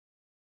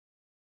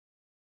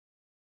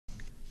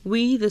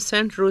We, the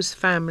St. Rose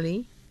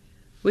family,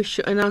 wish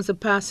to announce the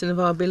passing of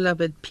our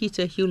beloved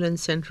Peter Hughlan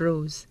St.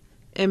 Rose,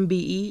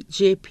 MBE,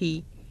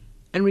 JP,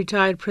 and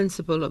retired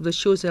principal of the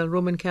Choiseul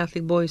Roman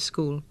Catholic Boys'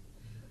 School,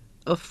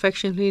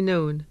 affectionately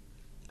known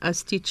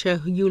as Teacher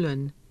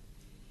Hughlan.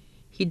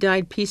 He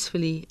died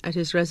peacefully at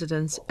his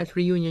residence at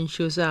Reunion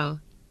Choiseul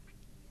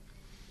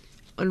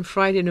on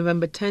Friday,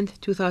 November 10,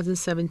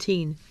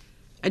 2017,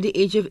 at the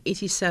age of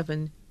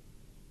 87.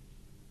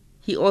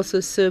 He also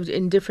served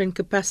in different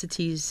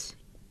capacities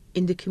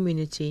in the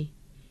community: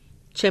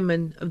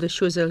 Chairman of the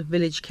Choiseul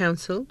Village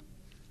Council,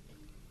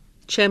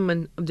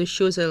 Chairman of the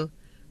Choiseul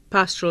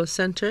Pastoral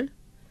Center,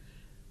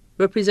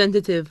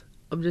 Representative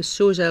of the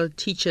Choiseul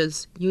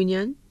Teachers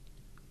Union,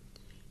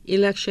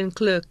 Election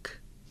Clerk,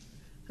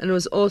 and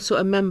was also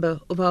a member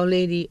of Our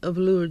Lady of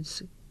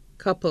Lourdes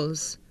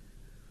Couples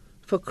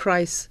for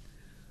Christ's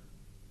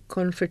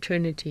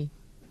Confraternity.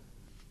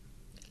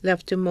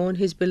 Left to mourn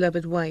his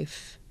beloved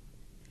wife,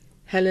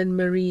 Helen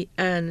Marie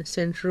Anne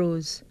St.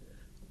 Rose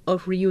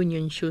of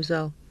Reunion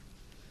Choiseul.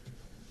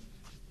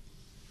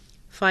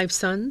 5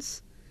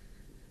 sons: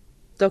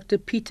 Dr.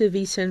 Peter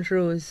V. St.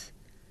 Rose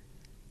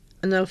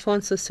and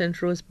Alphonsus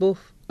St. Rose,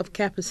 both of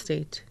Cap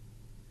Estate,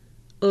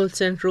 Earl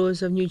St.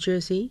 Rose of New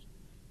Jersey,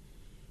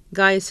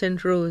 Guy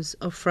St. Rose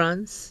of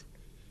France,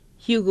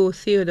 Hugo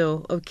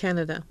Theodore of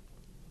Canada.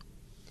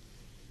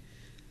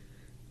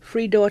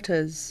 3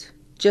 daughters: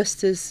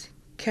 Justice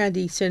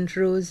Caddy St.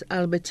 Rose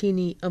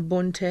Albertini of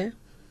Bonterre,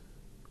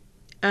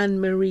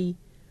 Anne-Marie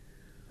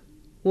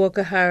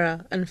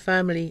Wakahara and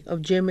family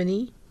of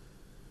Germany,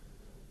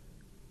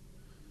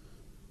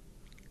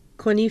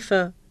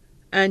 Conifa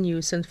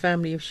Anus and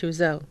family of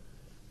Choiseul.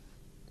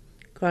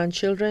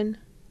 Grandchildren: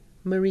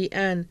 Marie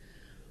Anne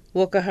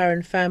Wakahara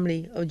and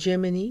family of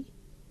Germany,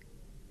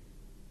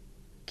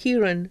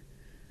 Kieran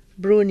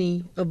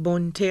Bruni of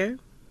Bonterre,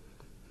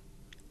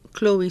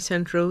 Chloe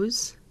St.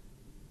 Rose,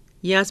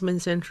 Yasmin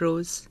St.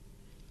 Rose,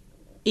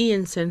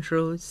 Ian St.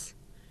 Rose,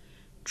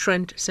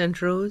 Trent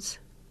St. Rose,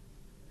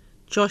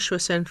 Joshua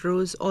St.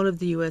 Rose, all of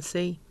the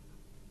USA,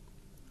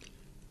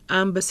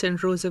 Amber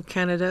St. Rose of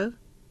Canada,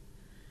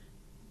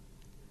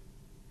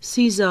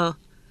 Caesar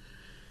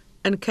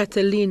and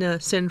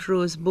Catalina St.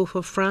 Rose, both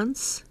of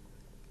France,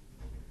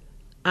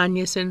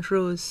 Anya St.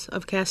 Rose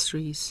of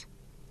Castries,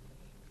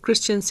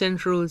 Christian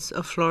St. Rose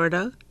of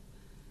Florida,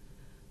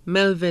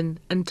 Melvin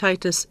and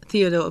Titus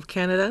Theodore of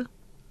Canada,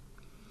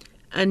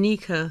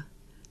 Anika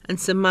and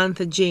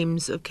Samantha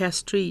James of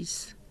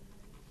Castries.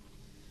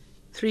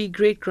 3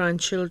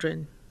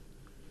 great-grandchildren: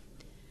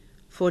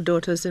 4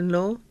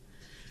 daughters-in-law,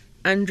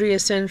 Andrea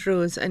St.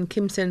 Rose and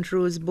Kim St.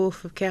 Rose,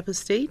 both of Cap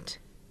Estate,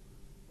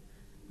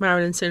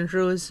 Marilyn St.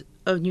 Rose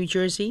of New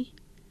Jersey,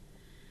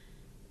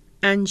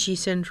 Angie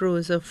St.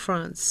 Rose of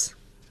France.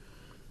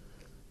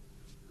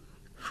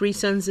 3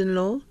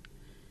 sons-in-law: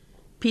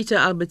 Peter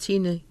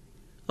Albertini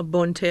of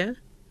Bonterre,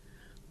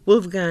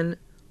 Wolfgang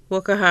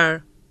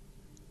Wakahar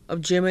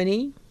of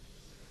Germany,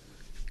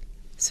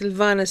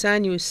 Sylvanus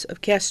Anus of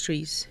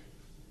Castries.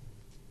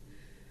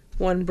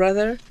 1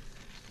 brother: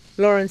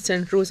 Lawrence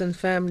St. Rose and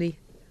family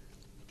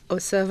of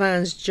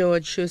Savans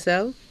George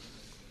Choiseul.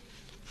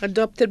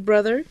 Adopted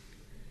brother: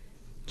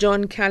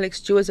 John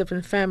Calix Joseph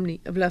and family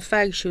of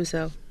Lafargue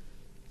Choiseul.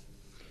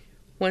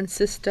 1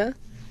 sister: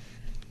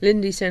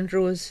 Lindy St.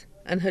 Rose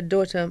and her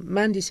daughter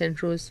Mandy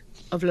St. Rose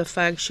of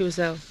Lafargue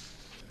Choiseul.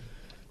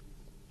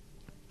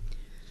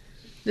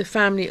 The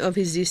family of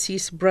his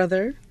deceased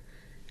brother,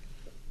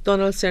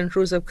 Donald St.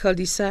 Rose of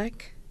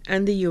Cul-de-Sac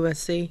and the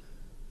USA.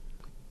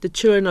 The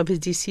children of his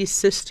deceased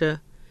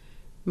sister,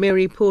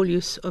 Mary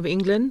Polius of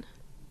England.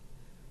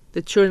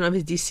 The children of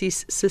his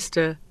deceased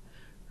sister,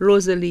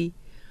 Rosalie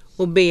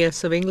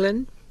Obeas of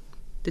England.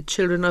 The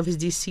children of his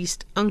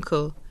deceased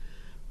uncle,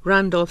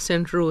 Randolph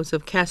St. Rose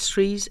of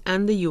Castries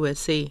and the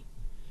USA.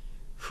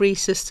 3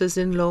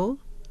 sisters-in-law: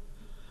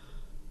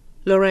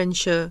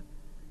 Laurentia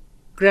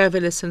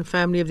Gravelis and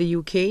family of the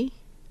UK,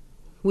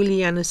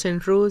 Williana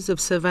St. Rose of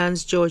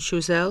Savans George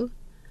Choiseul,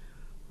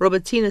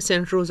 Robertina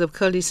St. Rose of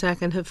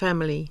Cul-de-Sac and her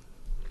family.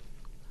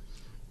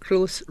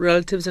 Close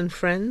relatives and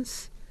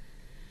friends: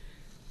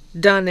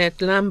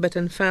 Danette Lambert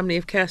and family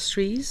of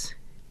Castries,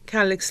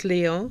 Calix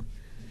Leon,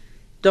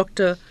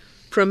 Dr.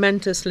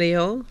 Promentus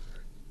Leon,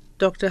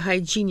 Dr.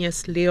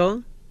 Hygienius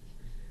Leon,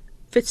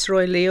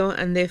 Fitzroy Leon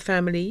and their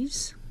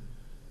families,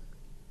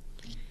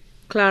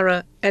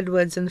 Clara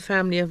Edwards and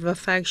family of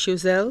Lafargue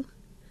Choiseul,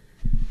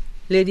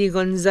 Lady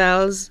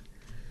Gonzalez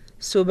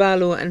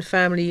Sobalo and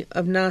family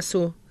of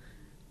Nassau,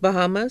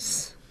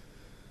 Bahamas,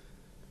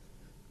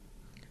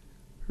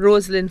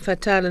 Rosalind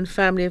Fatal and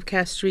family of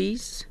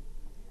Castries,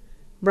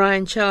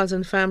 Brian Charles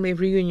and family of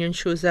Reunion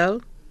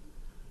Choiseul,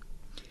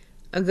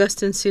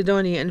 Augustin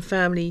Sidoni and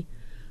family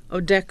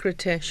of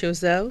Decrete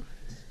Choiseul,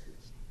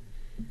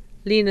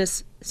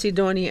 Linus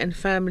Sidoni and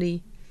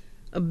family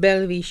of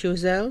Bellevue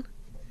Choiseul,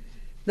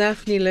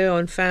 Daphne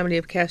Leon family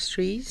of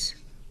Castries,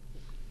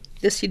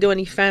 the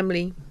Sidoni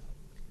family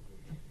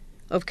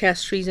of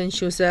Castries and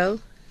Choiseul,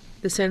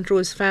 the St.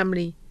 Rose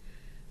family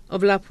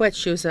of La Pointe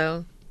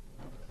Choiseul,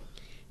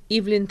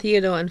 Evelyn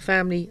Theodore and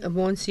family of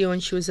Monsieur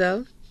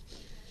Choiseul,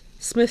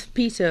 Smith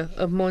Peter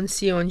of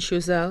Monsieur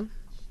Choiseul,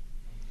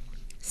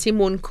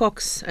 Simone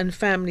Cox and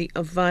family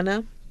of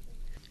Vanna,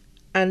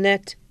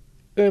 Annette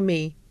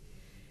Ermey,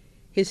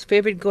 his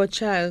favorite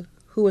godchild,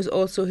 who was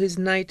also his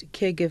night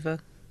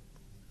caregiver,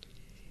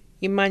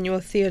 Emmanuel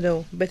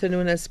Theodore, better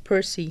known as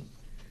Percy,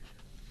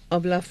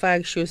 of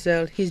Lafargue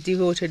Choiseul, his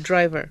devoted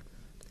driver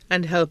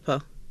and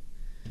helper,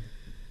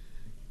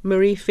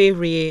 Marie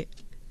Février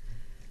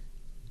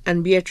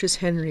and Beatrice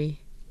Henry,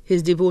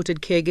 his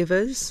devoted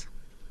caregivers,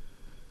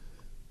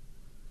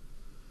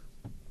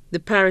 the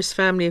Paris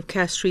family of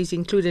Castries,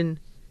 including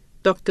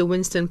Dr.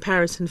 Winston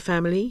Paris and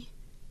family,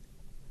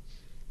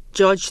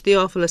 George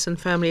Theophilus and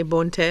family of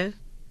Bonterre,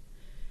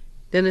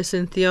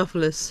 Denison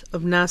Theophilus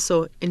of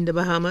Nassau in the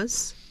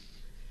Bahamas,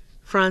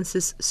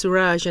 Francis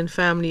Suraj and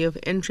family of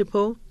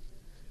Entrepot,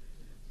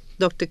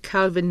 Dr.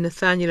 Calvin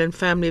Nathaniel and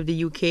family of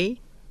the UK,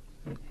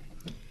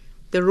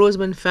 the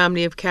Rosamond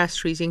family of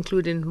Castries,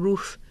 including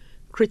Ruth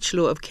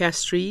Critchlow of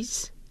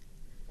Castries,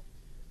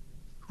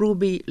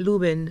 Ruby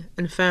Lubin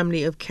and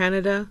family of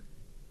Canada,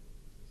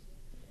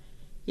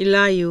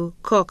 Elihu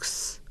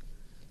Cox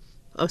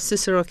of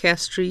Cicero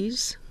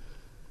Castries,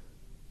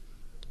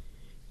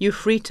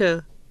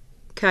 Euphreta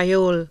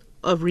Cayole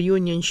of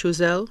Reunion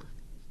Choiseul,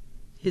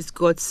 his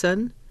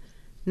godson,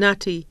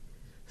 Natty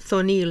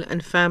Thornhill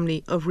and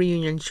family of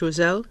Reunion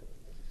Choiseul,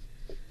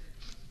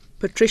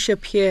 Patricia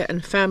Pierre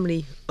and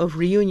family of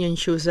Reunion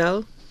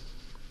Choiseul,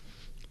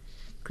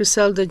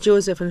 Griselda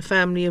Joseph and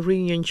family of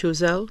Reunion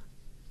Choiseul,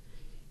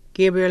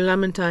 Gabriel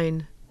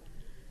Lamentine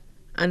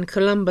and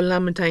Columba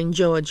Lamentine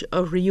George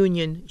of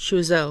Reunion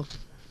Choiseul,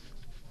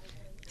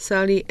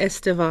 Sally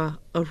Esteva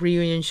of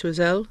Reunion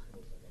Choiseul,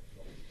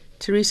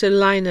 Teresa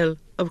Lionel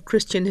of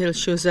Christian Hill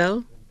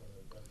Choiseul,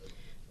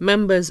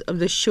 members of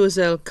the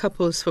Choiseul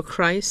Couples for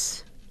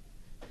Christ,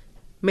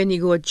 many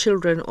God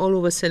children all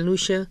over St.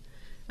 Lucia,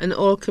 and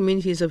all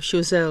communities of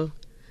Choiseul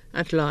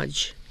at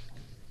large.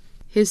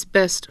 His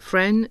best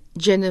friend,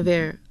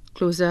 Genevieve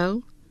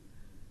Clozel.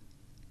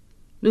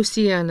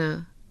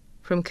 Luciana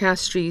from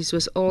Castries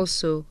was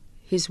also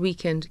his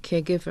weekend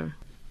caregiver.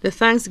 The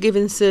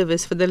Thanksgiving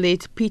service for the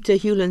late Peter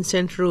Hughlan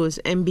St. Rose,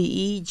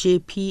 MBE,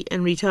 JP,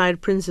 and retired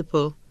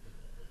principal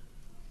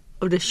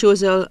of the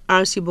Choiseul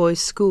RC Boys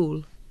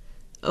School,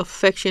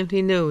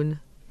 affectionately known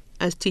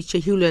as Teacher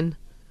Hughlan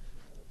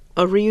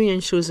of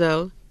Reunion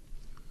Choiseul,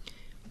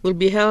 will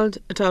be held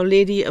at Our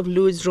Lady of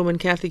Lourdes Roman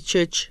Catholic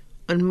Church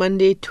on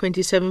Monday,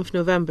 27th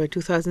November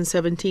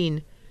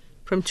 2017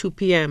 from 2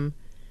 p.m.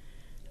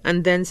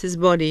 and thence his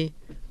body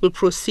will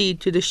proceed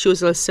to the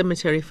Choiseul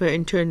Cemetery for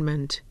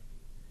interment.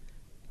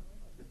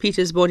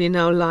 Peter's body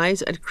now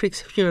lies at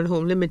Crick's Funeral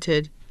Home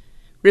Limited,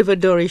 River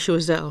Dory,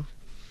 Choiseul.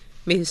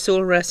 May his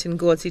soul rest in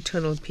God's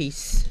eternal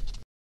peace.